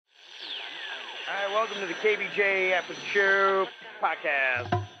All right, welcome to the Kvj Ats Podcast.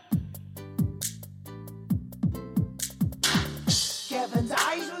 Kevin's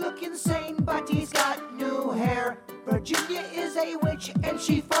eyes look insane, but he's got new hair. Virginia is a witch, and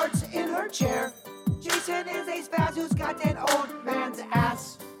she farts in her chair. Jason is a spaz who's got an old man's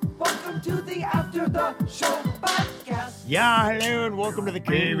ass. Welcome to the After the Show Podcast. Yeah, hello, and welcome to the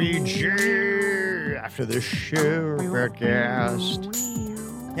KVJ After the Show Podcast.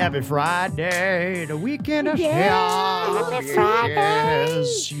 Happy Friday, the weekend is here. Happy Friday.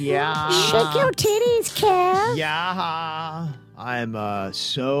 Yes, yeah. Shake your titties, Kev. Yeah. I'm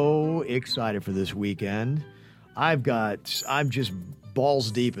so excited for this weekend. I'm just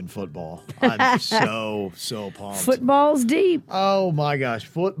balls deep in football. I'm so pumped. Football's deep. Oh my gosh,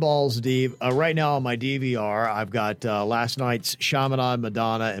 football's deep. Right now on my DVR, I've got last night's Chaminade,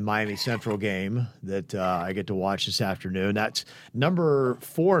 Madonna, and Miami Central game that I get to watch this afternoon. That's number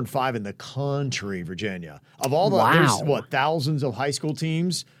 4 and 5 in the country, Virginia. Of all the, there's thousands of high school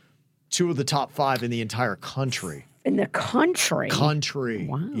teams, 2 of the top 5 in the entire country. In the country? Country,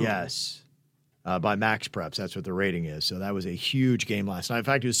 wow. Yes. By Max Preps, that's what the rating is. So that was a huge game last night. In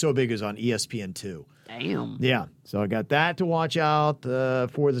fact, it was so big it was on ESPN2. Damn. Yeah, so I got that to watch out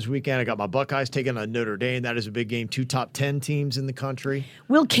for this weekend. I got my Buckeyes taking on Notre Dame. That is a big game. 2 top 10 teams in the country.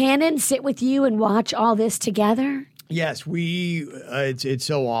 Will Cannon sit with you and watch all this together? Yes, it's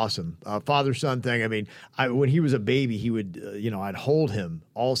so awesome. Father-son thing. I mean, when he was a baby, he would, I'd hold him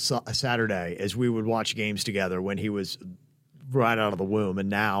all Saturday as we would watch games together when he was right out of the womb. And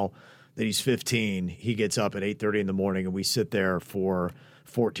now that he's 15, he gets up at 8:30 in the morning, and we sit there for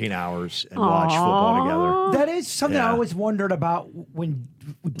 14 hours and watch football together. That is something I always wondered about when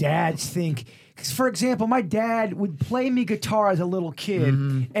dads think. Because, for example, my dad would play me guitar as a little kid,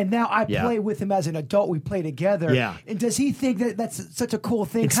 and now I play with him as an adult. We play together. Yeah. And does he think that that's such a cool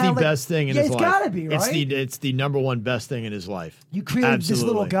thing? It's the best thing in his life. It's got to be, right? It's the number one best thing in his life. You created this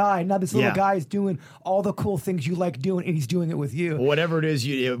little guy. Now this little guy is doing all the cool things you like doing, and he's doing it with you. Whatever it is,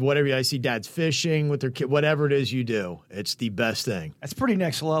 I see dads fishing with their kid. Whatever it is you do, it's the best thing. That's pretty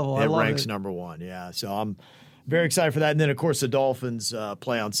next level. It ranks number one. Yeah. So I'm very excited for that. And then, of course, the Dolphins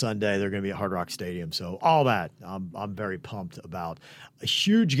play on Sunday. They're going to be at Hard Rock Stadium. So all that I'm very pumped about. A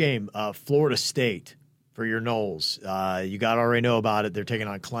huge game, Florida State for your Noles. You got to already know about it. They're taking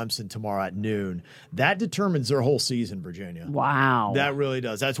on Clemson tomorrow at noon. That determines their whole season, Virginia. Wow. That really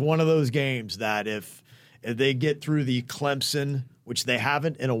does. That's one of those games that if they get through the Clemson, which they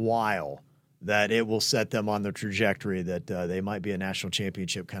haven't in a while, that it will set them on the trajectory that they might be a national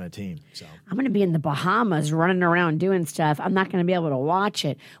championship kind of team. So I'm going to be in the Bahamas running around doing stuff. I'm not going to be able to watch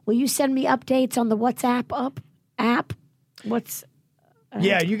it. Will you send me updates on the WhatsApp app?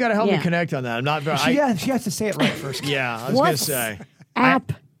 Yeah, you got to help me connect on that. I'm not very. She has to say it right first. Yeah, I was going to say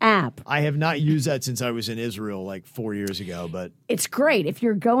app. I have not used that since I was in Israel like 4 years ago, but it's great. If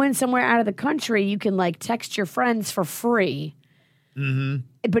you're going somewhere out of the country, you can text your friends for free.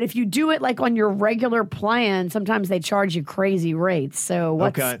 Mm-hmm. But if you do it on your regular plan, sometimes they charge you crazy rates. So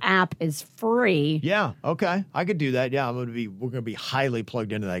WhatsApp is free. Yeah, okay, I could do that. Yeah, we're gonna be highly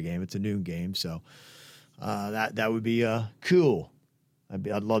plugged into that game. It's a noon game, so that would be cool.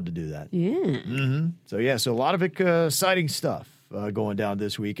 I'd love to do that. Yeah. Mm-hmm. So a lot of exciting stuff going down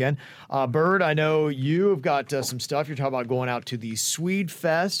this weekend. Bird, I know you have got some stuff. You're talking about going out to the Swede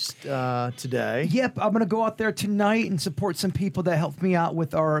Fest today. Yep, I'm going to go out there tonight and support some people that helped me out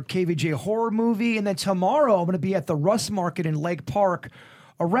with our KVJ horror movie. And then tomorrow I'm going to be at the Rust Market in Lake Park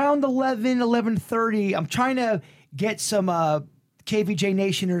around 11:30. I'm trying to get some KVJ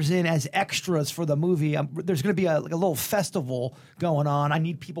Nationers in as extras for the movie. There's going to be a little festival going on. I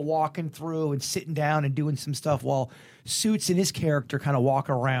need people walking through and sitting down and doing some stuff while Suits and his character kind of walk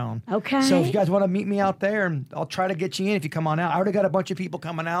around. Okay. So if you guys want to meet me out there, and I'll try to get you in if you come on out. I already got a bunch of people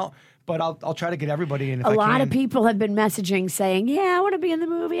coming out, but I'll try to get everybody in if I can. A lot of people have been messaging saying, yeah, I want to be in the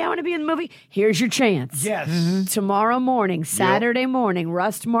movie. Here's your chance. Yes. Mm-hmm. Tomorrow morning, Saturday morning,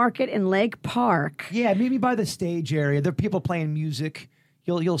 Rust Market in Lake Park. Yeah, maybe by the stage area. There are people playing music.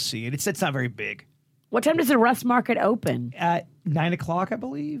 You'll see it. It's not very big. What time does the Rust Market open? At 9 o'clock, I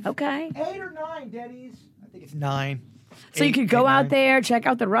believe. Okay. 8 or 9, Denny's. I think it's 9. So you could go out there, check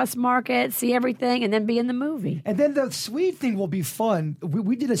out the Rust Market, see everything, and then be in the movie. And then the Swede thing will be fun.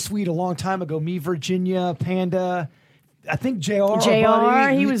 We did a Swede a long time ago. Me, Virginia, Panda, I think JR,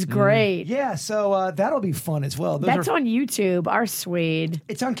 he was great. Yeah, so that'll be fun as well. That's on YouTube, our Swede.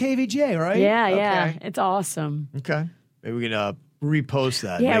 It's on KVJ, right? Yeah, okay. It's awesome. Okay. Maybe we can repost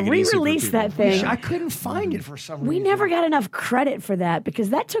that. Yeah, make it easy for re-release people. that thing. I couldn't find it for some reason. We never got enough credit for that because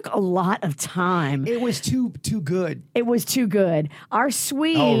that took a lot of time. It was too good. It was too good. Our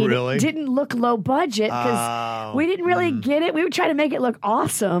Swede really? didn't look low budget because we didn't really get it. We would try to make it look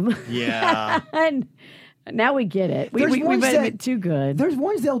awesome. Yeah. And now we get it. We There's made ones it too good. There's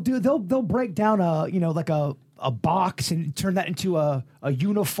ones they'll do. They'll break down like a box and turn that into a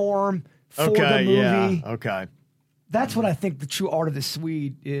uniform for the movie. Yeah. Okay. That's what I think the true art of the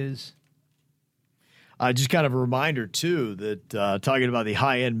Swede is. Just kind of a reminder, too, that talking about the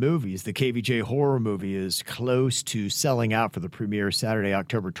high-end movies, the KVJ horror movie is close to selling out for the premiere Saturday,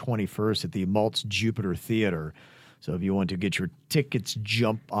 October 21st at the Maltz Jupiter Theater. So if you want to get your tickets,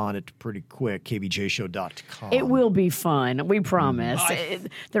 jump on it pretty quick, kvjshow.com. It will be fun. We promise.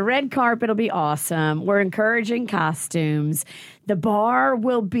 The red carpet will be awesome. We're encouraging costumes. The bar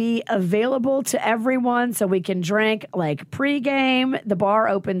will be available to everyone so we can drink like pregame. The bar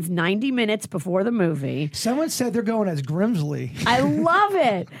opens 90 minutes before the movie. Someone said they're going as Grimsley. I love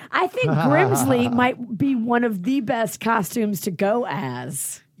it. I think Grimsley might be one of the best costumes to go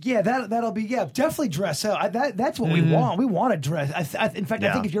as. Yeah, that'll be definitely dress up. That's what we want. We want to dress. In fact,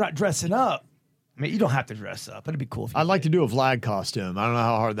 I think if you're not dressing up, I mean, you don't have to dress up. It'd be cool. If you I'd like to do a Vlad costume. I don't know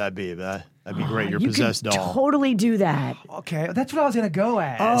how hard that'd be, but that'd be great. Your You possessed could doll. totally do that. Okay, that's what I was gonna go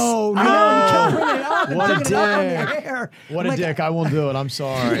as. Oh, I know you kept bringing it up. And What a bringing it up on dick. the air. What I'm a dick. I won't do it. I'm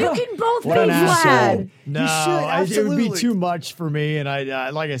sorry. You can both What be an asshole. Vlad. No, You should, it would be absolutely. too much for me. And I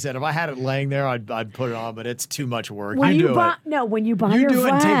like I said, if I had it laying there, I'd put it on, but it's too much work. When you you do buy, it. no, when you buy You your do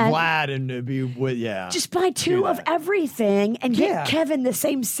it and take Vlad, Vlad and it'd be with, yeah. just buy two Do of that. everything and Yeah. get Kevin the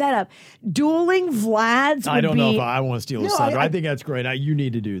same setup. Dueling Vlads would I don't know be. if I want to steal his No, thunder. I- I think that's great. You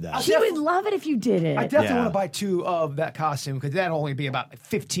need to do that. He would love it if you did it. I definitely Yeah. want to buy two of that costume because that'd only be about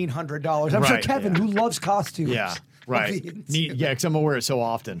 $1,500. I'm sure Right, Kevin, yeah. who loves costumes, Yeah, will right. be into Yeah, because I'm going to wear it so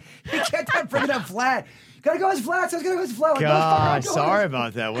often. He kept bringing up Vlad. Gotta go as Vlad. So I was gonna go as Vlad. Like, God, motherfucker, go sorry as-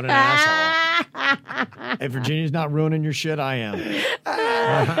 about that. What an asshole. Hey, Virginia's not ruining your shit. I am.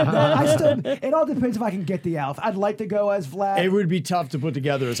 It all depends if I can get the outfit. I'd like to go as Vlad. It would be tough to put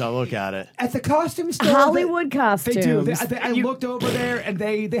together as I look at it. At the costume store, Hollywood They costumes. do. I looked over there, and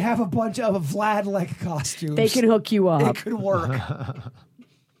they have a bunch of Vlad-like costumes. They can hook you It up. could work.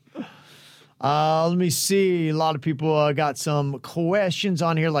 Let me see. A lot of people got some questions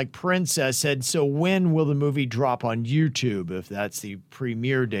on here. Like Princess said, so when will the movie drop on YouTube if that's the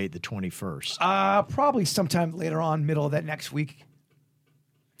premiere date, the 21st? Probably sometime later on, middle of that next week.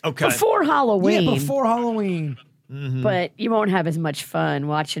 Okay. Before Halloween. Yeah, before Halloween. But you won't have as much fun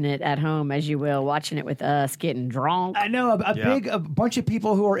watching it at home as you will watching it with us getting drunk. I know Yeah. a bunch of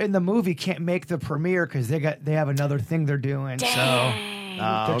people who are in the movie can't make the premiere because they have another thing they're doing. So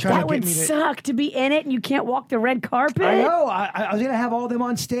they're trying That to would get me to. suck to be in it and you can't walk the red carpet. I know. I was gonna have all them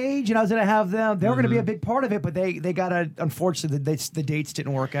on stage, and I was gonna have them. They were gonna be a big part of it, but they gotta. Unfortunately, the dates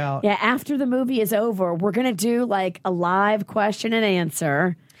didn't work out. Yeah, after the movie is over, we're going to do like a live question and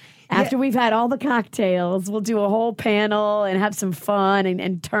answer. After we've had all the cocktails, we'll do a whole panel and have some fun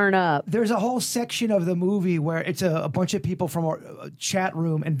and turn up. There's a whole section of the movie where it's a bunch of people from our chat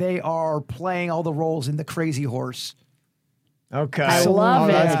room, and they are playing all the roles in the Crazy Horse. Okay. I love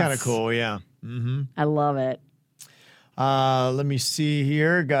it. That's kind of cool. Yeah. I love it. Let me see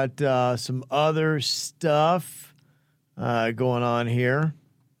here. Got some other stuff going on here.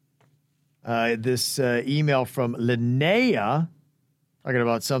 This email from Linnea talking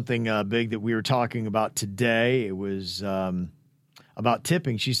about something big that we were talking about today. It was about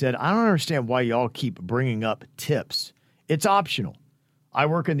tipping. She said, I don't understand why y'all keep bringing up tips. It's optional. I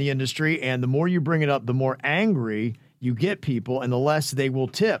work in the industry, and the more you bring it up, the more angry you get people, and the less they will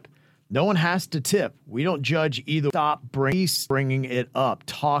tip. No one has to tip. We don't judge either. Stop bringing it up.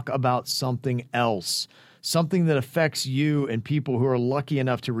 Talk about something else, something that affects you and people who are lucky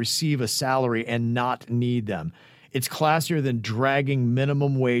enough to receive a salary and not need them. It's classier than dragging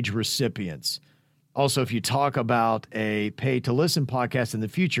minimum wage recipients. Also, if you talk about a pay to listen podcast in the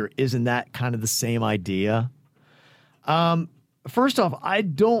future, isn't that kind of the same idea? First off, I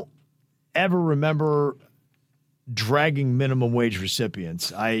don't ever remember dragging minimum wage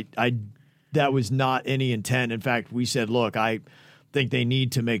recipients. That was not any intent. In fact, we said, look, I think they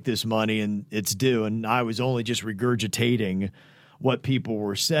need to make this money and it's due. And I was only just regurgitating what people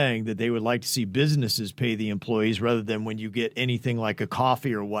were saying, that they would like to see businesses pay the employees rather than when you get anything like a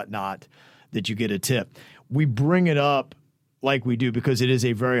coffee or whatnot that you get a tip. We bring it up like we do because it is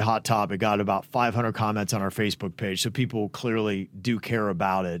a very hot topic. Got about 500 comments on our Facebook page, so people clearly do care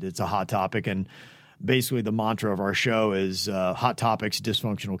about it. It's a hot topic, and basically the mantra of our show is hot topics,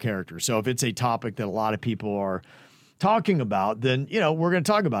 dysfunctional characters. So if it's a topic that a lot of people are talking about, then, we're going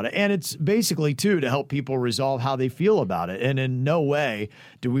to talk about it. And it's basically, too, to help people resolve how they feel about it. And in no way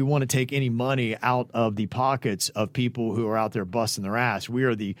do we want to take any money out of the pockets of people who are out there busting their ass. We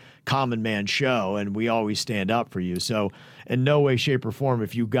are the common man show, and we always stand up for you. So in no way, shape, or form,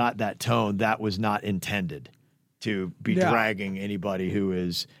 if you got that tone, that was not intended to be dragging anybody who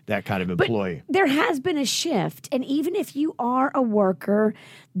is that kind of employee. But there has been a shift. And even if you are a worker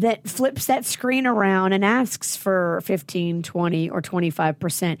that flips that screen around and asks for 15, 20, or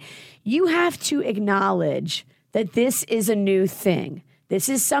 25%, you have to acknowledge that this is a new thing. This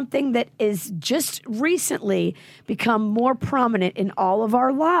is something that is just recently become more prominent in all of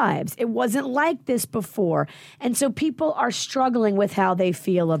our lives. It wasn't like this before. And so people are struggling with how they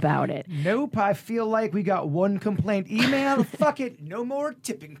feel about it. Nope, I feel like we got one complaint email. Fuck it, no more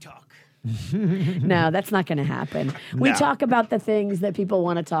tipping talk. No, that's not going to happen. We talk about the things that people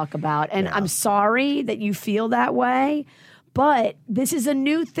want to talk about. And I'm sorry that you feel that way. But this is a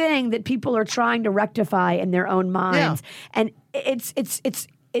new thing that people are trying to rectify in their own minds. Yeah. And it's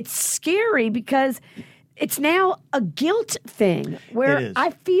scary because it's now a guilt thing where I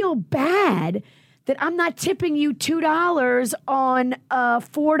feel bad that I'm not tipping you $2 on a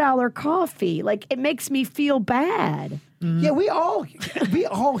 $4 coffee. Like, it makes me feel bad. Mm-hmm. Yeah, we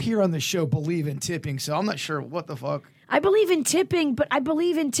all here on the show believe in tipping, so I'm not sure what the fuck. I believe in tipping, but I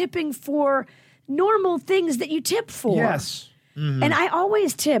believe in tipping for normal things that you tip for. Yes. Mm-hmm. And I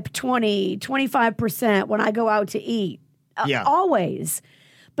always tip 20, 25% when I go out to eat. Always.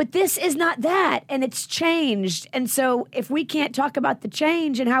 But this is not that, and it's changed. And so if we can't talk about the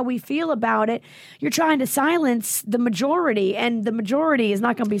change and how we feel about it, you're trying to silence the majority, and the majority is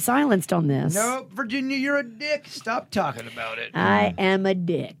not going to be silenced on this. No, Virginia, you're a dick. Stop talking about it. I am a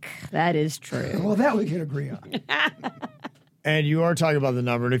dick. That is true. Well, that we can agree on. And you are talking about the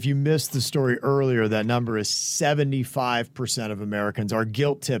number. And if you missed the story earlier, that number is 75% of Americans are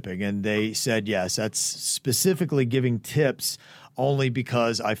guilt tipping. And they said, yes, that's specifically giving tips only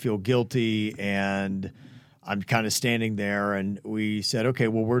because I feel guilty and I'm kind of standing there. And we said, okay,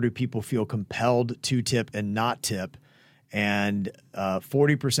 well, where do people feel compelled to tip and not tip? And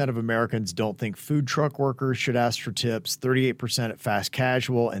 40% of Americans don't think food truck workers should ask for tips, 38% at fast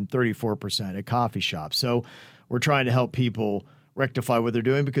casual, and 34% at coffee shops. So we're trying to help people rectify what they're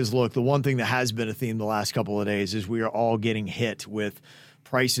doing because, look, the one thing that has been a theme the last couple of days is we are all getting hit with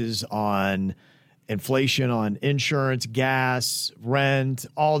prices on inflation, on insurance, gas, rent,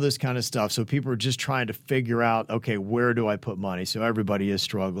 all this kind of stuff. So people are just trying to figure out, okay, where do I put money? So everybody is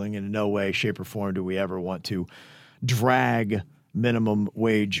struggling, and in no way, shape, or form do we ever want to drag minimum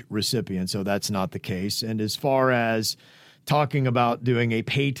wage recipients. So that's not the case. And as far as talking about doing a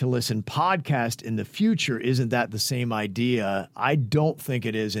pay-to-listen podcast in the future, isn't that the same idea? I don't think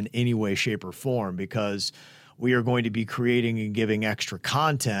it is in any way, shape, or form because we are going to be creating and giving extra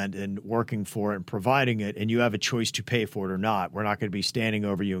content and working for it and providing it, and you have a choice to pay for it or not. We're not going to be standing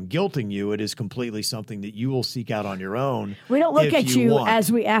over you and guilting you. It is completely something that you will seek out on your own. We don't look at you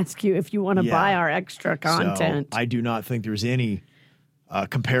as we ask you if you want to buy our extra content. So I do not think there's any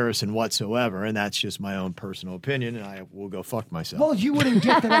comparison whatsoever, and that's just my own personal opinion, and I will go fuck myself. Well, you wouldn't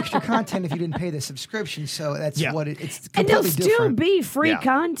get that extra content if you didn't pay the subscription, so that's what it's completely and there'll different. still be free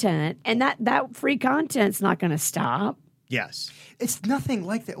content, and that free content's not going to stop. Yes. It's nothing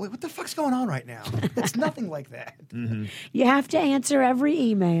like that. Wait, what the fuck's going on right now? It's nothing like that. Mm-hmm. You have to answer every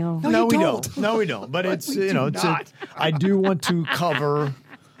email. No, we don't. No, we don't. But it's, I do want to cover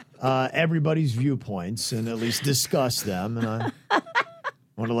everybody's viewpoints and at least discuss them, and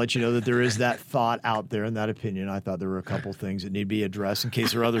I want to let you know that there is that thought out there and that opinion. I thought there were a couple things that need to be addressed in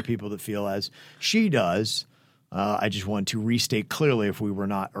case there are other people that feel as she does. I just want to restate clearly, if we were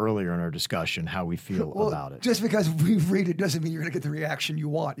not earlier in our discussion, how we feel about it. Just because we read it doesn't mean you're going to get the reaction you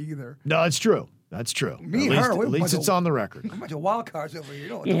want either. No, it's true. That's true. At least it's on the record. A bunch of wild cards over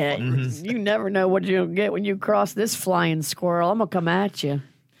here. You never know what you'll get when you cross this flying squirrel. I'm going to come at you.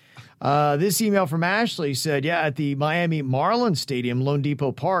 This email from Ashley said, at the Miami Marlins Stadium, Lone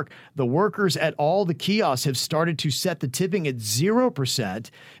Depot Park, the workers at all the kiosks have started to set the tipping at 0%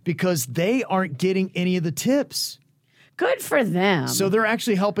 because they aren't getting any of the tips. Good for them. So they're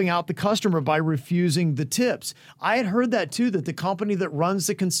actually helping out the customer by refusing the tips. I had heard that, too, that the company that runs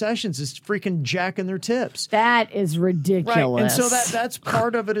the concessions is freaking jacking their tips. That is ridiculous. Right. And so that's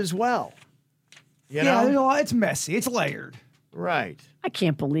part of it as well. You know? It's messy. It's layered. Right. I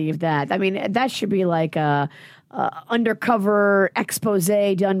can't believe that. I mean, that should be like a undercover expose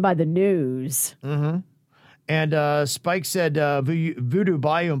done by the news. Mm-hmm. And Spike said Voodoo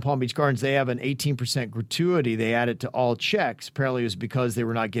Bayou in Palm Beach Gardens, they have an 18% gratuity. They added to all checks. Apparently it was because they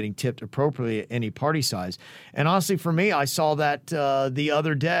were not getting tipped appropriately at any party size. And honestly, for me, I saw that the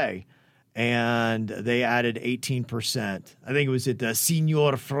other day, and they added 18%. I think it was at the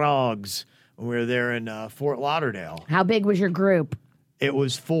Senor Frogs when we were there in Fort Lauderdale. How big was your group? It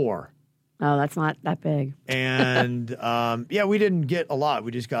was 4. Oh, that's not that big. And we didn't get a lot.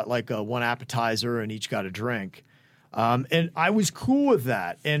 We just got like one appetizer and each got a drink. And I was cool with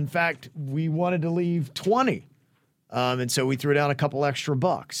that. In fact, we wanted to leave 20. And so we threw down a couple extra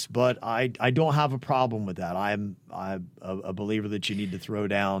bucks. But I don't have a problem with that. I'm a believer that you need to throw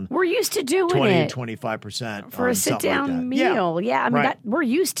down. We're used to doing 20 it. 25% for a sit-down like meal. Yeah, I mean, right. we're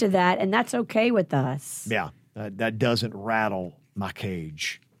used to that, and that's okay with us. Yeah, that doesn't rattle my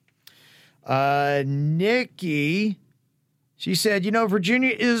cage. Nikki, she said,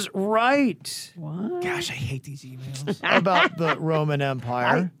 Virginia is right. What? Gosh, I hate these emails. About the Roman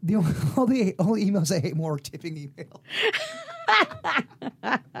Empire. The only emails I hate more are tipping email.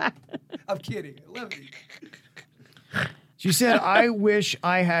 I'm kidding. I love these. She said, I wish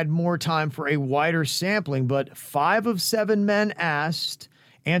I had more time for a wider sampling, but 5 of 7 men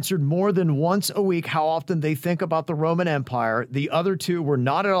answered more than once a week how often they think about the Roman Empire. The other 2 were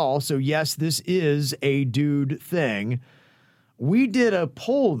not at all. So yes, this is a dude thing. We did a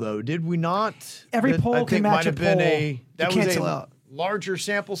poll though, did we not? Every poll can match a poll. That was a out. larger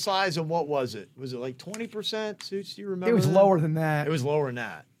sample size. And what was it? Was it like 20%? Suits, do you remember? It was lower than that. It was lower than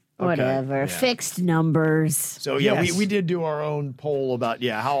that. Whatever. Okay. Yeah. Fixed numbers. So yeah, Yes. we did do our own poll about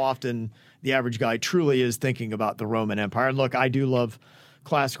how often the average guy truly is thinking about the Roman Empire. And look, I do love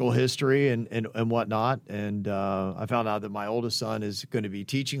classical history and whatnot. And I found out that my oldest son is going to be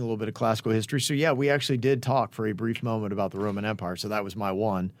teaching a little bit of classical history. So yeah, we actually did talk for a brief moment about the Roman Empire. So that was my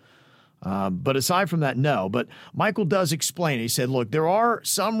one. But aside from that, no. But Michael does explain. He said, look, there are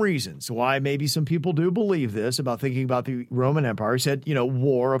some reasons why maybe some people do believe this about thinking about the Roman Empire. He said,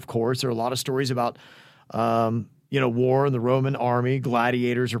 war, of course. There are a lot of stories about, war in the Roman army.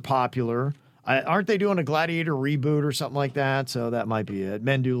 Gladiators are popular. Aren't they doing a gladiator reboot or something like that? So that might be it.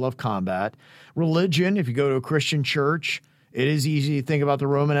 Men do love combat. Religion, if you go to a Christian church, it is easy to think about the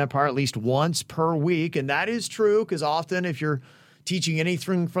Roman Empire at least once per week. And that is true because often if you're teaching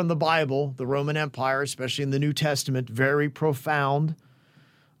anything from the Bible, the Roman Empire, especially in the New Testament, very profound.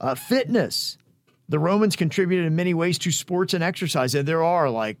 Fitness. The Romans contributed in many ways to sports and exercise. And there are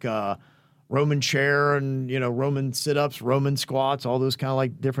like Roman chair and, Roman sit-ups, Roman squats, all those kind of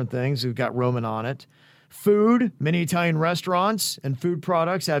like different things. We've got Roman on it. Food. Many Italian restaurants and food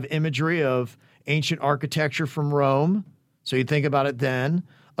products have imagery of ancient architecture from Rome. So you think about it then.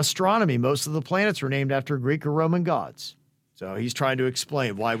 Astronomy. Most of the planets were named after Greek or Roman gods. So he's trying to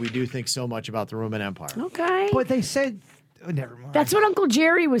explain why we do think so much about the Roman Empire. Okay. But they said, never mind. That's what Uncle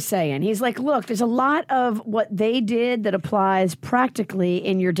Jerry was saying. He's like, look, there's a lot of what they did that applies practically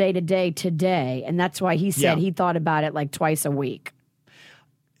in your day-to-day today. And that's why he said he thought about it like twice a week.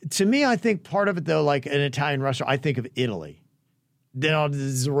 To me, I think part of it, though, like an Italian restaurant, I think of Italy.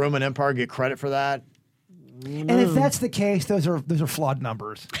 Does the Roman Empire get credit for that? And if that's the case, those are flawed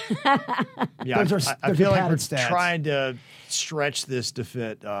numbers. Yeah, those are I feel like we're stats. trying to stretch this to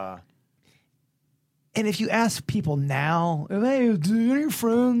fit. And if you ask people now, hey, do any of your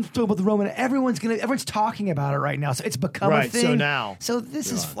friends talk about the Roman? Everyone's talking about it right now. So it's become a thing. So now. So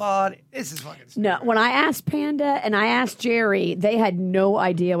this is flawed. This is fucking stupid. No, when I asked Panda and I asked Jerry, they had no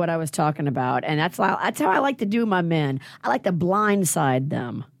idea what I was talking about. And that's how I like to do my men. I like to blindside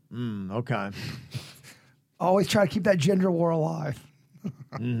them. Okay. Always try to keep that gender war alive.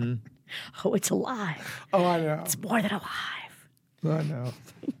 Mm-hmm. Oh, it's alive. Oh, I know. It's more than alive. I know.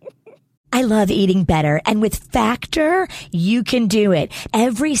 I love eating better, and with Factor, you can do it.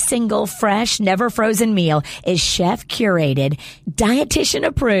 Every single fresh, never frozen meal is chef curated, dietitian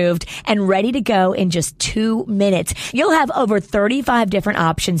approved, and ready to go in just 2 minutes. You'll have over 35 different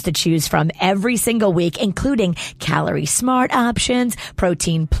options to choose from every single week, including calorie smart options,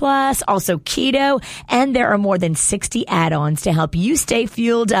 protein plus, also keto, and there are more than 60 add-ons to help you stay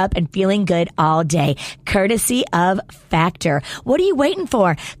fueled up and feeling good all day, courtesy of Factor. What are you waiting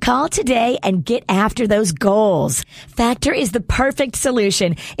for? Call today and get after those goals. Factor is the perfect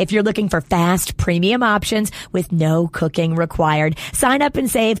solution if you're looking for fast, premium options with no cooking required. Sign up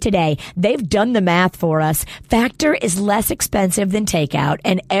and save today. They've done the math for us. Factor is less expensive than takeout,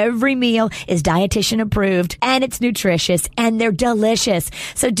 and every meal is dietitian approved, and it's nutritious, and they're delicious.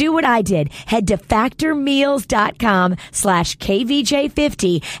 So do what I did. Head to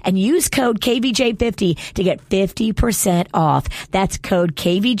factormeals.com/KVJ50 and use code KVJ50 to get 50% off. That's code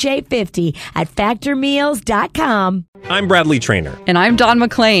KVJ50 safety at factormeals.com. I'm Bradley Trainer. And I'm Don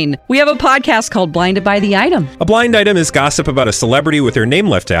McClain. We have a podcast called Blinded by the Item. A blind item is gossip about a celebrity with their name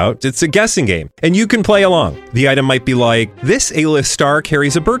left out. It's a guessing game, and you can play along. The item might be like, this A-list star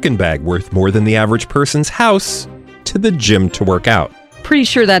carries a Birkin bag worth more than the average person's house to the gym to work out. Pretty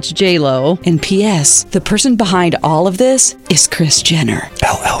sure that's J-Lo. And P.S. the person behind all of this is Kris Jenner,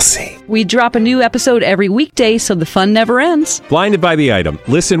 LLC. We drop a new episode every weekday so the fun never ends. Blinded by the Item.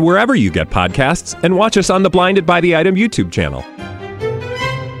 Listen wherever you get podcasts and watch us on the Blinded by the Item YouTube channel.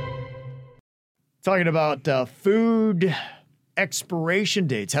 Talking about food expiration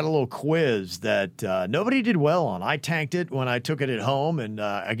dates, had a little quiz that nobody did well on. I tanked it when I took it at home, and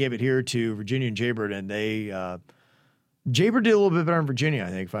I gave it here to Virginia and Jaybird, and they... Jaybird did a little bit better in Virginia,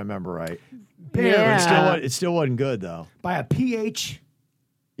 I think, if I remember right. Yeah. It still wasn't good, though. By a PH.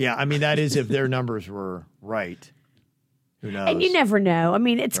 Yeah, I mean, that is if their numbers were right. Who knows? And you never know. I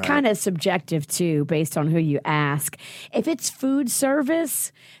mean, it's Right. kind of subjective, too, based on who you ask. If it's food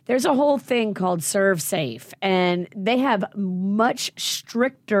service, there's a whole thing called Serve Safe, and they have much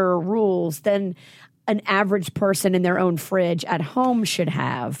stricter rules than an average person in their own fridge at home should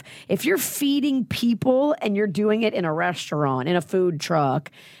have. If you're feeding people and you're doing it in a restaurant, in a food truck,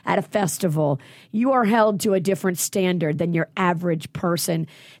 at a festival, you are held to a different standard than your average person.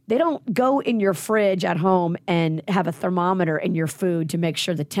 They don't go in your fridge at home and have a thermometer in your food to make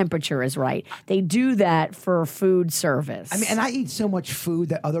sure the temperature is right. They do that for food service. I mean, and I eat so much food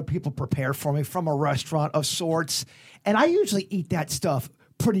that other people prepare for me from a restaurant of sorts, and I usually eat that stuff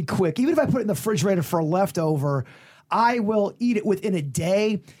pretty quick. Even if I put it in the refrigerator for a leftover, I will eat it within a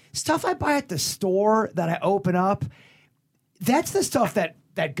day. Stuff I buy at the store that I open up, that's the stuff that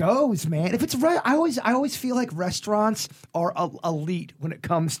goes, man. If it's I always feel like restaurants are elite when it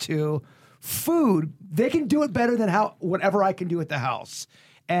comes to food. They can do it better than whatever I can do at the house,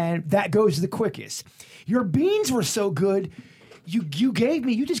 and that goes the quickest. Your beans were so good. You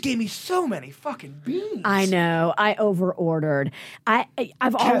just gave me so many fucking beans. I know. I over-ordered.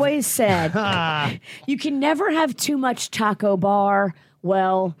 I've always said you can never have too much taco bar.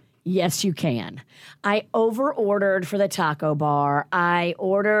 Well, yes, you can. I over-ordered for the taco bar. I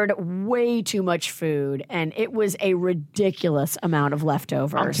ordered way too much food, and it was a ridiculous amount of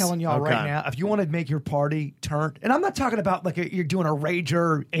leftovers. I'm telling y'all right now, if you want to make your party turn, and I'm not talking about like you're doing a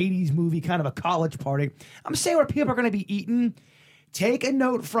rager 80s movie kind of a college party. I'm saying where people are going to be eating. Take a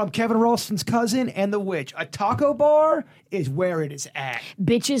note from Kevin Ralston's cousin and the witch. A taco bar is where it is at.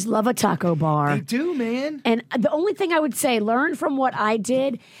 Bitches love a taco bar. They do, man. And the only thing I would say, learn from what I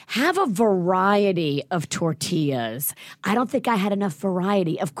did, have a variety of tortillas. I don't think I had enough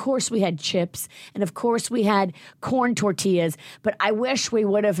variety. Of course we had chips, and of course we had corn tortillas, but I wish we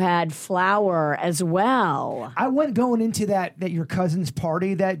would have had flour as well. I went going into that your cousin's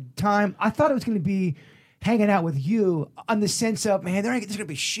party that time. I thought it was going to be hanging out with you on the sense of, man, there's going to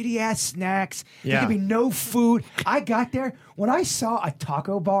be shitty-ass snacks. Yeah. There's going to be no food. I got there. When I saw a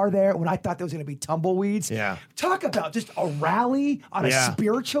taco bar there, when I thought there was going to be tumbleweeds, talk about just a rally on a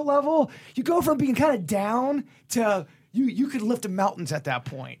spiritual level. You go from being kind of down to you could lift the mountains at that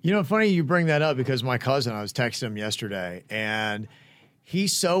point. You know, funny you bring that up because my cousin, I was texting him yesterday, and he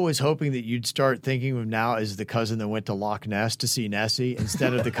was hoping that you'd start thinking of him now as the cousin that went to Loch Ness to see Nessie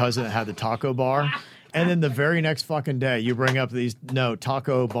instead of the cousin that had the taco bar. And then the very next fucking day, you bring up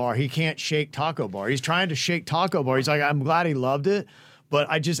taco bar. He can't shake taco bar. He's trying to shake taco bar. He's like, I'm glad he loved it, but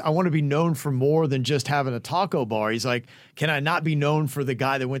I want to be known for more than just having a taco bar. He's like, can I not be known for the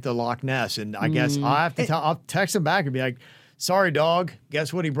guy that went to Loch Ness? And I guess I'll text him back and be like, sorry, dog.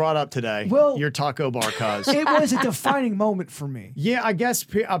 Guess what he brought up today? Well, your taco bar, cuz. It was a defining moment for me. Yeah, I guess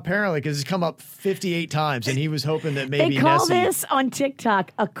apparently because it's come up 58 times, and he was hoping that maybe They call Nessie, this on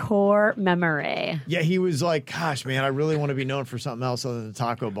TikTok a core memory. Yeah, he was like, gosh, man, I really want to be known for something else other than the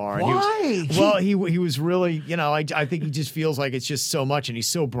taco bar. And Why? He was really, I think he just feels like it's just so much, and he's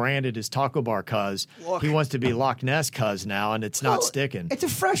so branded as taco bar cuz. He wants to be Loch Ness cuz now, and it's not sticking. It's a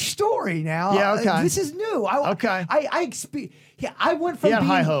fresh story now. Yeah, okay. This is new. I went from He had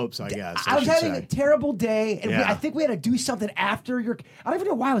being, high hopes, I guess. I was having a terrible day, and Yeah. I think we had to do something after your. I don't even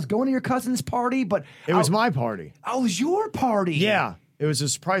know why I was going to your cousin's party, but It was my party. Oh, it was your party. Yeah, it was a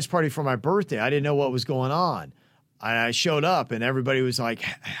surprise party for my birthday. I didn't know what was going on. I showed up and everybody was like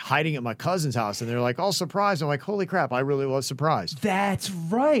hiding at my cousin's house and they're like all surprised. I'm like, holy crap, I really was surprised. That's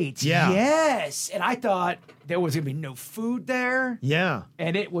right. Yeah. Yes. And I thought there was going to be no food there. Yeah.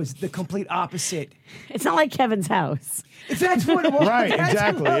 And it was the complete opposite. It's not like Kevin's house. That's what it was. Right, That's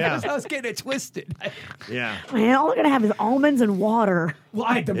exactly, what yeah. I was getting it twisted. Yeah. Man, all they're going to have is almonds and water. Well,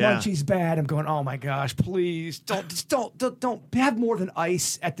 I had the Yeah. munchies bad. I'm going, oh my gosh, please don't have more than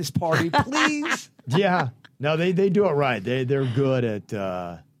ice at this party, please. Yeah. No, they do it right. They're good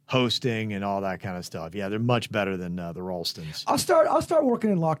at hosting and all that kind of stuff. Yeah, they're much better than the Ralstons. I'll start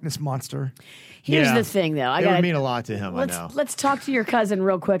working in Loch Ness Monster. Here's Yeah. the thing, though. It would mean a lot to him, I know. Let's talk to your cousin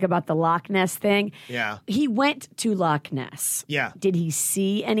real quick about the Loch Ness thing. Yeah. He went to Loch Ness. Yeah. Did he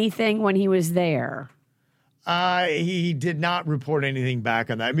see anything when he was there? He did not report anything back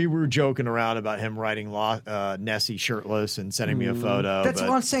on that. I mean, we were joking around about him writing Nessie shirtless and sending me a photo. That's but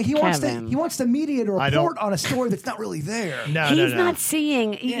what I'm saying. He wants the media to report on a story that's not really there. He's not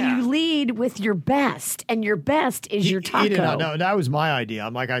seeing. Yeah. You lead with your best, and your best is your taco. He did not. No, that was my idea.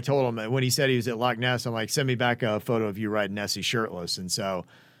 I'm like, I told him when he said he was at Loch Ness, I'm like, send me back a photo of you riding Nessie shirtless. And so,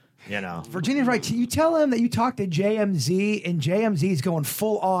 Virginia's right. You tell him that you talked to JMZ, and JMZ's going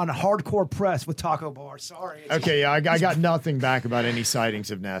full on hardcore press with Taco Bar. Sorry. Okay, yeah, I got nothing back about any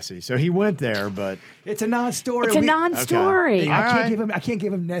sightings of Nessie. So he went there, but it's a non-story. It's a non-story. Okay. I can't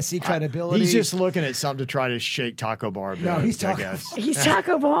give him Nessie credibility. He's just looking at something to try to shake Taco Bar. No, he's I Taco guess. He's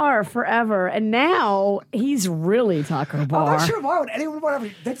Taco Bar forever, and now he's really Taco Bar. I'm not sure why would anyone want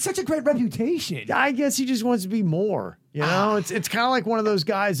to. That's such a great reputation. I guess he just wants to be more. You know, it's kind of like one of those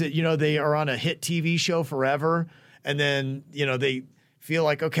guys that, they are on a hit TV show forever. And then, they feel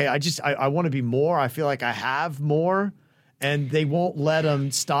like, okay, I want to be more. I feel like I have more. And they won't let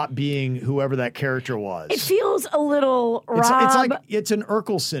him stop being whoever that character was. It feels a little Rob. It's like it's an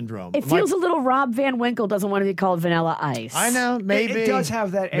Urkel syndrome. It feels a little Rob Van Winkle doesn't want to be called Vanilla Ice. I know, maybe. It does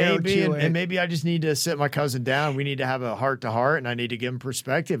have that air to it. And maybe I just need to sit my cousin down. We need to have a heart-to-heart, and I need to give him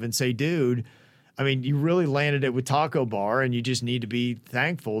perspective and say, dude, I mean, you really landed it with Taco Bar, and you just need to be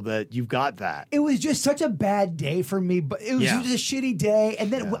thankful that you've got that. It was just such a bad day for me, but it was just a shitty day.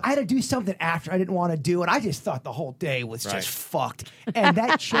 And then I had to do something after I didn't want to do, and I just thought the whole day was just fucked. And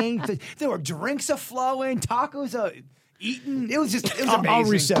that changed. There were drinks flowing, tacos eaten. It was amazing. I'll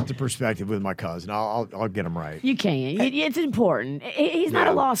reset the perspective with my cousin. I'll get him right. You can. It's important. He's not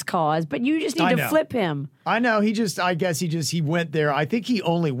a lost cause, but you just need to flip him. I know. I guess he went there. I think he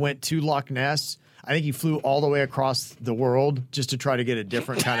only went to Loch Ness. I think he flew all the way across the world just to try to get a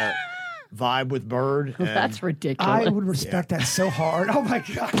different kind of vibe with Bird. That's ridiculous. I would respect that so hard. Oh my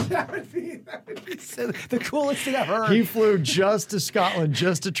gosh, that would be the coolest thing I've heard. He flew just to Scotland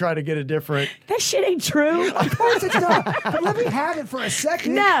just to try to get a different. That shit ain't true. Of course it's not. But let me have it for a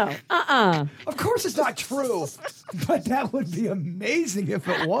second. No. Of course it's not true. But that would be amazing if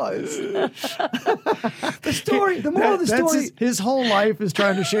it was. The moral of the story. His whole life is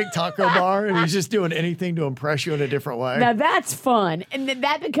trying to shake Taco Bar, and he's just doing anything to impress you in a different way. Now that's fun. And then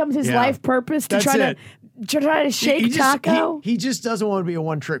that becomes his life purpose to That's try it. to shake Taco. He just doesn't want to be a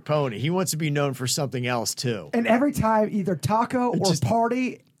one-trick pony. He wants to be known for something else, too. And every time either taco or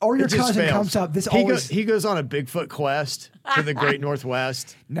party or your cousin comes up, He goes on a Bigfoot quest to the Great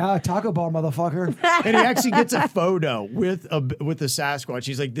Northwest. No, Taco Bar, motherfucker. And he actually gets a photo with the Sasquatch.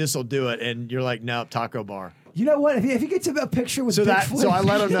 He's like, this'll do it. And you're like, no, Taco Bar. You know what? If he gets a picture with Bigfoot. So I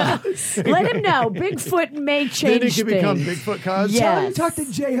let him know. Let him know. Bigfoot may change Then it can become things. Bigfoot cuz? Tell him you talk to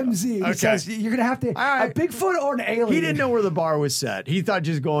JMZ. He Okay. says you're going to have to a Bigfoot or an alien. He didn't know where the bar was set. He thought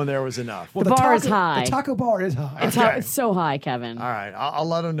just going there was enough. Well, The bar is high. The Taco Bar is high. It's so high, Kevin. All right. I'll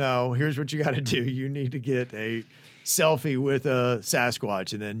let him know. Here's what you got to do. You need to get a selfie with a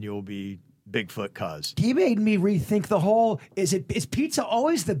Sasquatch, and then you'll be Bigfoot cuz. He made me rethink the whole, is pizza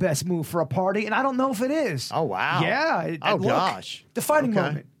always the best move for a party? And I don't know if it is. Oh, wow. Yeah. Gosh. Defining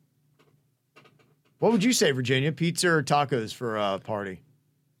moment. What would you say, Virginia? Pizza or tacos for a party?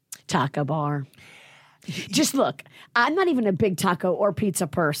 Taco Bar. Just look, I'm not even a big taco or pizza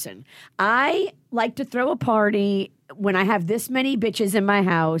person. I like to throw a party when I have this many bitches in my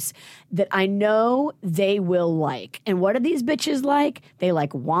house that I know they will like. And what do these bitches like? They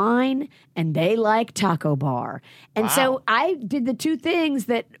like wine and they like Taco Bar. And so I did the two things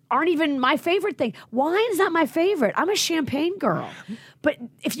that aren't even my favorite thing. Wine's not my favorite. I'm a champagne girl. But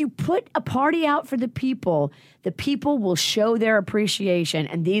if you put a party out for the people will show their appreciation.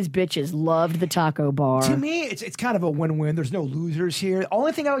 And these bitches loved the Taco Bar. To me, it's kind of a win-win. There's no losers here. The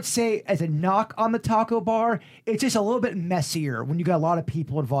only thing I would say as a knock on the Taco Bar, it's just a little bit messier when you got a lot of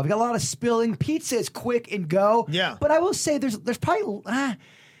people involved. You got a lot of spilling. Pizza is quick and go. Yeah. But I will say there's probably...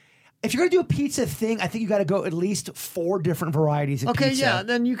 If you're gonna do a pizza thing, I think you got to go at least 4 different varieties of pizza. Okay, yeah,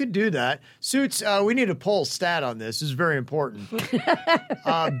 then you could do that. Suits, we need a poll stat on this. This is very important.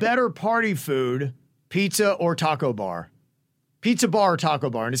 Better party food, pizza or taco bar? Pizza bar or taco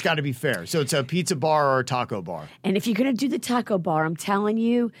bar, and it's got to be fair. So it's a pizza bar or a taco bar. And if you're going to do the taco bar, I'm telling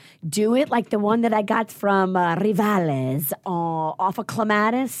you, do it like the one that I got from Rivales off of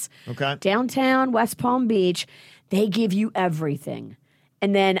Clematis. Okay. Downtown, West Palm Beach. They give you everything.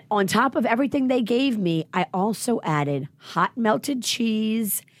 And then on top of everything they gave me, I also added hot melted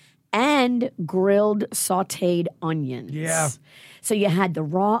cheese and grilled sauteed onions. Yeah. So you had the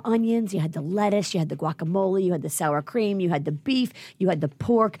raw onions, you had the lettuce, you had the guacamole, you had the sour cream, you had the beef, you had the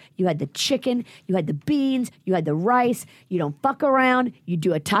pork, you had the chicken, you had the beans, you had the rice. You don't fuck around. You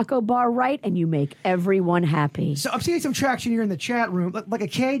do a taco bar right, and you make everyone happy. So I'm seeing some traction here in the chat room. Like a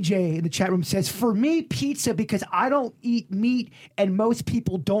KJ in the chat room says, for me, pizza, because I don't eat meat and most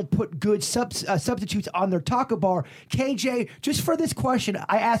people don't put good substitutes on their taco bar. KJ, just for this question,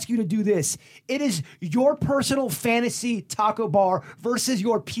 I ask you to do this. It is your personal fantasy taco bar versus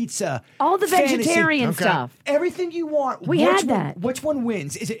your pizza. All the fantasy. vegetarian stuff. Everything you want. We had that. Which one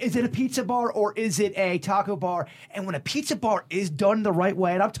wins? Is it a pizza bar or is it a taco bar? And when a pizza bar is done the right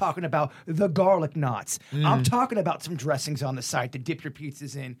way, and I'm talking about the garlic knots, I'm talking about some dressings on the side to dip your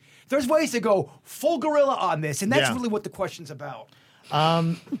pizzas in. There's ways to go full gorilla on this, and that's really what the question's about.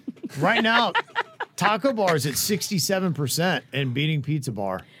 Right now, taco bar is at 67% and beating pizza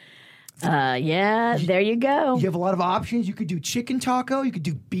bar. Yeah, there you go. You have a lot of options. You could do chicken taco. You could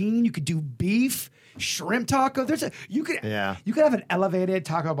do bean. You could do beef. Shrimp taco. You could have an elevated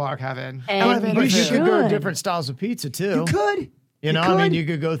taco bar, Kevin. And But you could go different styles of pizza too. You could. I mean, you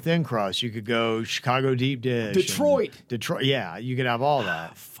could go thin crust. You could go Chicago deep dish. Detroit. Yeah, you could have all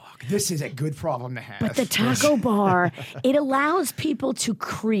that. This is a good problem to have. But the taco bar, it allows people to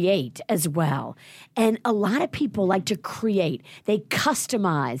create as well. And a lot of people like to create. They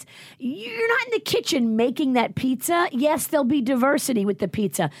customize. You're not in the kitchen making that pizza. Yes, there'll be diversity with the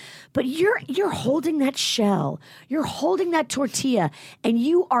pizza, but you're holding that shell. You're holding that tortilla, and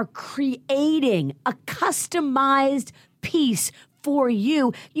you are creating a customized piece for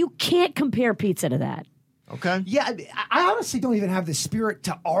you. You can't compare pizza to that. Okay. Yeah, I honestly don't even have the spirit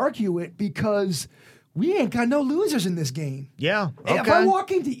to argue it because we ain't got no losers in this game. Yeah. Okay. If I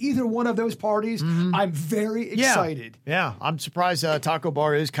walk into either one of those parties, I'm very excited. Yeah. I'm surprised Taco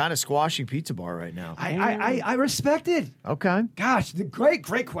Bar is kind of squashing Pizza Bar right now. I respect it. Okay. Gosh,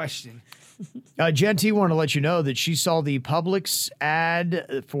 great question. Jen T wanted to let you know that she saw the Publix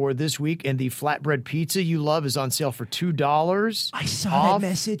ad for this week, and the flatbread pizza you love is on sale for $2. I saw that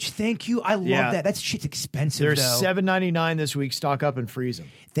message. Thank you. I love that. That shit's expensive. They're though. $7.99 this week. Stock up and freeze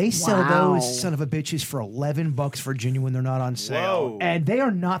them. They sell those son of a bitches for $11 Virginia when they're not on sale, Whoa. and they are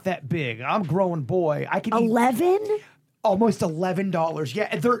not that big. I'm a growing boy. I can 11? Almost $11.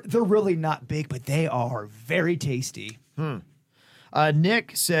 Yeah, they're really not big, but they are very tasty.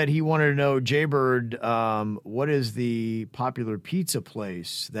 Nick said he wanted to know, Jaybird, what is the popular pizza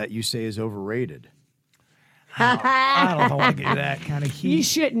place that you say is overrated? I don't know if I want to get that kind of heat. You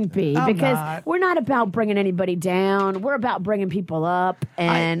shouldn't be, because we're not about bringing anybody down. We're about bringing people up,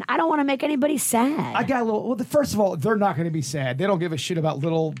 and I don't want to make anybody sad. I got a little. Well, first of all, they're not going to be sad. They don't give a shit about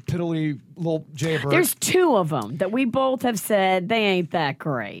little piddly little Jaybird. There's 2 of them that we both have said they ain't that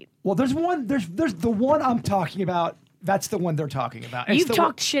great. Well, there's one. There's the one I'm talking about. That's the one they're talking about. You've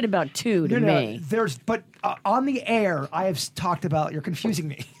talked shit about 2 to me. But on the air, I have talked about. You're confusing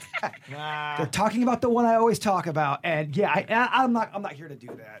me. They're talking about the one I always talk about, and I'm not here to do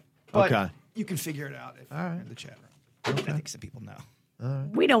that. But you can figure it out in the chat room. Okay. I think some people know.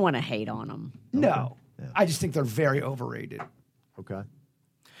 We don't want to hate on them. No, I just think they're very overrated. Okay.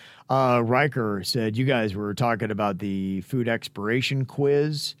 Riker said you guys were talking about the food expiration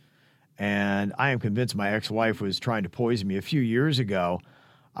quiz, and I am convinced my ex-wife was trying to poison me a few years ago.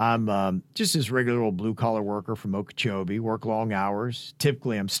 I'm just this regular old blue-collar worker from Okeechobee, work long hours.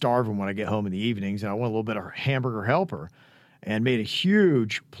 Typically, I'm starving when I get home in the evenings, and I want a little bit of hamburger helper, and made a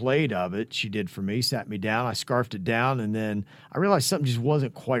huge plate of it. She did for me, sat me down. I scarfed it down, and then I realized something just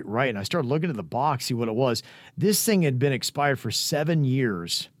wasn't quite right, and I started looking at the box, see what it was. This thing had been expired for 7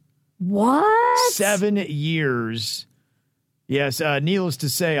 years. What? 7 years. Yes, needless to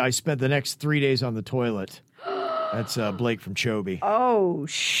say, I spent the next 3 days on the toilet. That's Blake from Chobe. Oh,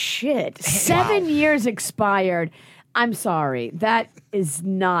 shit. 7 years expired. I'm sorry. That is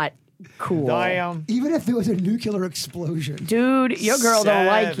not Cool. Damn. Even if there was a nuclear explosion. Dude, your girl don't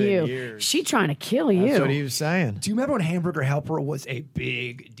like 7 you. years. She trying to kill you. That's what he was saying. Do you remember when Hamburger Helper was a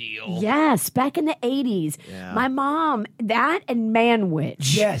big deal? Yes, back in the 80s. Yeah. My mom, that and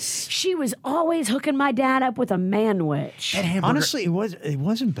Manwich. Yes. She was always hooking my dad up with a Manwich. And Hamburger, Honestly, it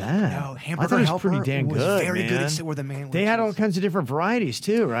wasn't bad. no, I Hamburger thought it was Helper pretty damn was good, very man. good except where the man They had all kinds of different varieties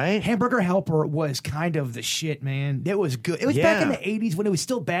too, right? Hamburger Helper was kind of the shit, man. It was good. It was back in Yeah. the 80s when it was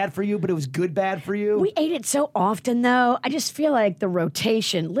still bad for you, but it was good bad for you. We ate it so often, though. I just feel like the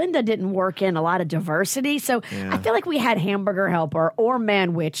rotation. Linda didn't work in a lot of diversity, so I feel like we had Hamburger Helper or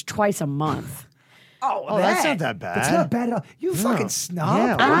Manwich twice a month. Oh, that's not that bad. It's not bad at all. You fucking snob.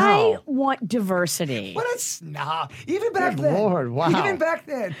 Yeah, I wow. want diversity. What a snob. Even back Good then. Lord, wow. Even back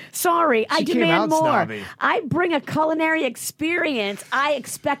then. Sorry, I She came demand out more. snobby. I bring a culinary experience. I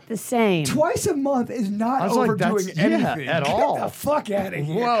expect the same. Twice a month is not I was like, overdoing that's- yeah, anything. at Get all. the fuck out of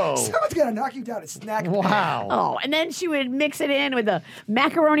here. Whoa. Someone's got to knock you down a snack. Wow. Oh, and then she would mix it in with the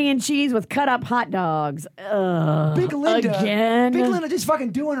macaroni and cheese with cut up hot dogs. Ugh. Big Linda. Again. Big Linda just fucking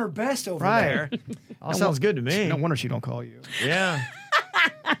doing her best over Right. there. All sounds good to me. No wonder she don't call you. Yeah.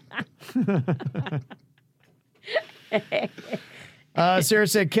 Sarah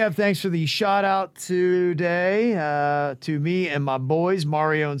said, Kev, thanks for the shout out today to me and my boys,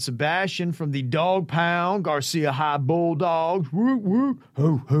 Mario and Sebastian from the Dog Pound, Garcia High Bulldogs. Woo, woo,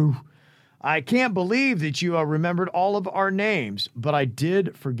 ho, ho. I can't believe that you remembered all of our names, but I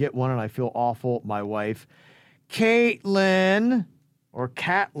did forget one and I feel awful. My wife, Caitlin, or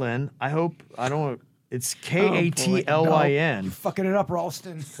Catlin. I don't, it's Katlyn. You're fucking it up,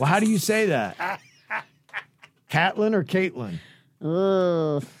 Ralston. Well, how do you say that? Catlin or Caitlin?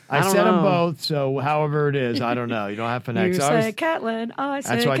 Ugh. I don't said them know. both, so however it is, I don't know. You don't have You phonetics. say Catlin, I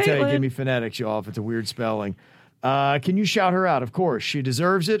say That's why I tell you, Caitlin. give me phonetics, y'all, if it's a weird spelling. Can you shout her out? Of course. She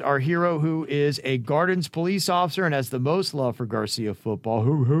deserves it. Our hero, who is a Gardens police officer and has the most love for Garcia football.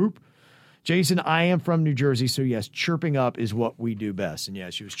 Hoop, hoop. Jason, I am from New Jersey, so yes, chirping up is what we do best. And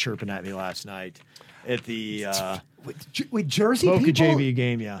yeah, she was chirping at me last night at the Wait, Jersey Boca people? JV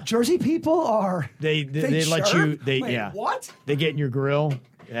game, yeah. Jersey people are... They let chirp? you, Wait, yeah. what? They get in your grill.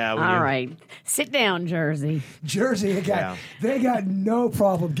 Yeah. when All you- right. Sit down, Jersey. Jersey, they got no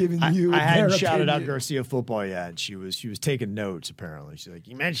problem giving you I their hadn't shouted out opinion. Garcia football yet. She was taking notes apparently. She's like,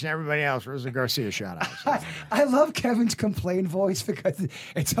 you mentioned everybody else. Where's the Garcia shout out? So, I love Kevin's complain voice because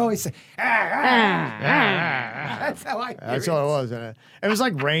it's always that's how I hear that's it. all it was. And it was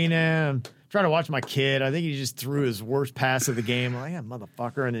like raining. I'm trying to watch my kid. I think he just threw his worst pass of the game. I'm like, yeah,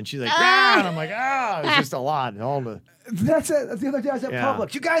 motherfucker. And then she's like, and I'm like, it was just a lot. And all the That's it. The other day I was at Yeah.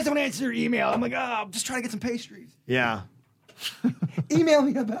 Publix. You guys don't answer your email. I'm like, I'm just trying to get some pastries. yeah. Email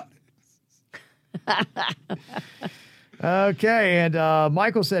me about it. Okay, and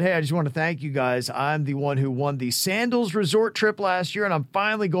Michael said, hey, I just want to thank you guys. I'm the one who won the Sandals resort trip last year, and I'm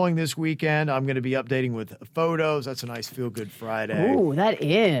finally going this weekend. I'm going to be updating with photos. That's a nice feel-good Friday. Ooh, that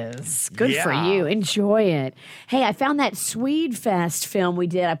is. Good for Yeah. you. Enjoy it. Hey, I found that Swede Fest film we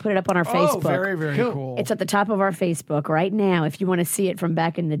did. I put it up on our Facebook. Oh, very, very cool. It's at the top of our Facebook right now if you want to see it from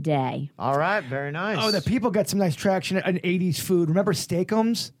back in the day. All right, very nice. Oh, the people got some nice traction in 80s food. Remember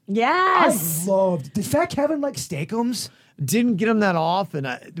Steakums? Yes. I loved. Did Fat Kevin like Steakums? Didn't get them that often.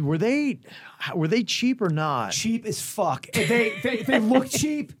 Were they cheap or not? Cheap as fuck. They look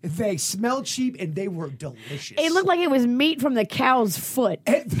cheap, they smell cheap, and they were delicious. It looked like it was meat from the cow's foot.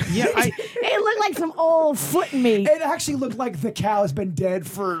 Yeah, It looked like some old foot meat. It actually looked like the cow's been dead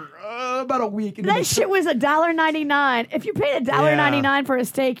for about a week. And That shit was $1.99. If you paid $1.99 for a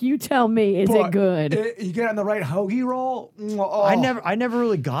steak, you tell me, is it good? You get on the right hoagie roll. Oh. I never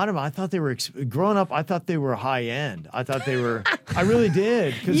really got them. I thought they were growing up. I thought they were high end. I thought they were. I really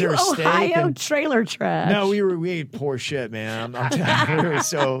did because they You were steak. Ohio and- trailer trash. No, we ate poor shit, man. We were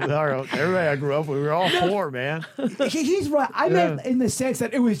everybody I grew up with, we were all poor, man. He's right. I meant in the sense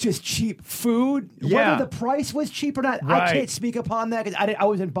that it was just cheap food. Yeah. Whether the price was cheap or not, I Right. can't speak upon that because I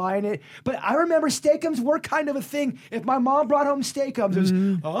wasn't buying it. But I remember Steakums were kind of a thing. If my mom brought home Steakums, it was,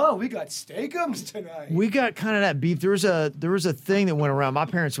 oh, we got Steakums tonight. We got kind of that beef. There was a thing that went around. My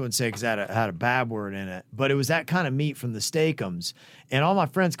parents wouldn't say because it had a bad word in it, but it was that kind of meat from the Steakums. And all my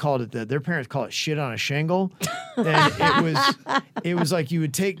friends called it their parents call it shit on a shingle. And it was like you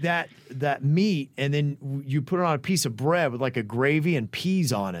would take that meat and then you put it on a piece of bread with like a gravy and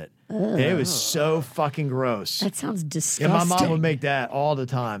peas on it. And it was so fucking gross. That sounds And disgusting. my mom would make that all the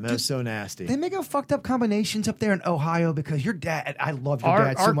time. That was so nasty. They make up fucked up combinations up there in Ohio because your dad, I love your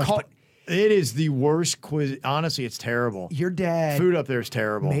dad so much, but It is the worst quiz. Honestly, it's terrible. Your dad Food up there is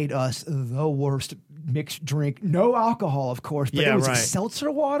terrible. made us the worst mixed drink. No alcohol, of course, but Yeah, it was right.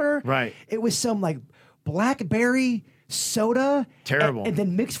 seltzer water. Right. It was some like blackberry soda. Terrible. And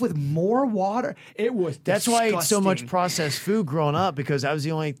then mixed with more water. It was That's why I ate so much disgusting. processed food growing up, because that was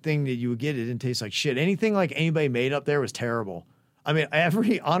the only thing that you would get. It didn't taste like shit. Anything like anybody made up there was terrible. I mean,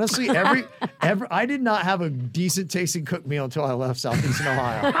 honestly, I did not have a decent tasting cooked meal until I left Southeastern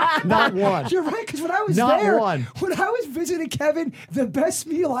Ohio. Not one. You're right, because when I was Not there, one. when I was visiting Kevin, the best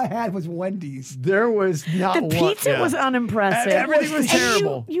meal I had was Wendy's. There was not The one. pizza yeah. was unimpressive. Everything was And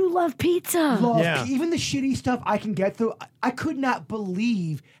terrible. You love pizza. Love Yeah. even the shitty stuff I can get through. I could not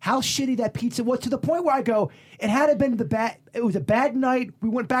believe how shitty that pizza was, to the point where I go, it had to been it was a bad night. We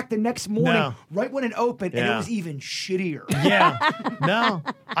went back the next morning, No. right when it opened, and it Yeah. was even shittier. Yeah. No.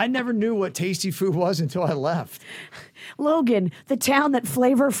 I never knew what tasty food was until I left. Logan, the town that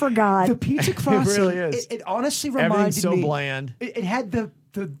flavor forgot. The pizza crossing, really is. It honestly reminded Everything's so me. bland. It had the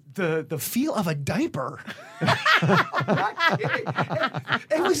feel of a diaper. I'm not kidding.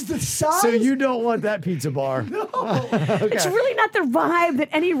 It was the size. So you don't want that pizza bar. It's really not the vibe that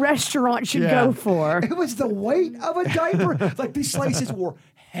any restaurant should Yeah. go for. It was the weight of a diaper. Like these slices were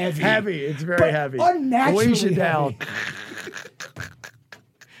heavy. Heavy. It's very But heavy. unnaturally Weighs you heavy. down.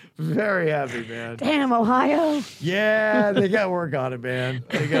 Very heavy, man. Damn, Ohio. Yeah, they got to work on it, man.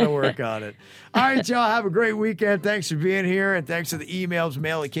 They got to work on it. All right, y'all. Have a great weekend. Thanks for being here. And thanks for the emails,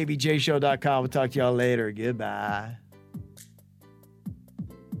 mail at kvjshow.com. We'll talk to y'all later. Goodbye.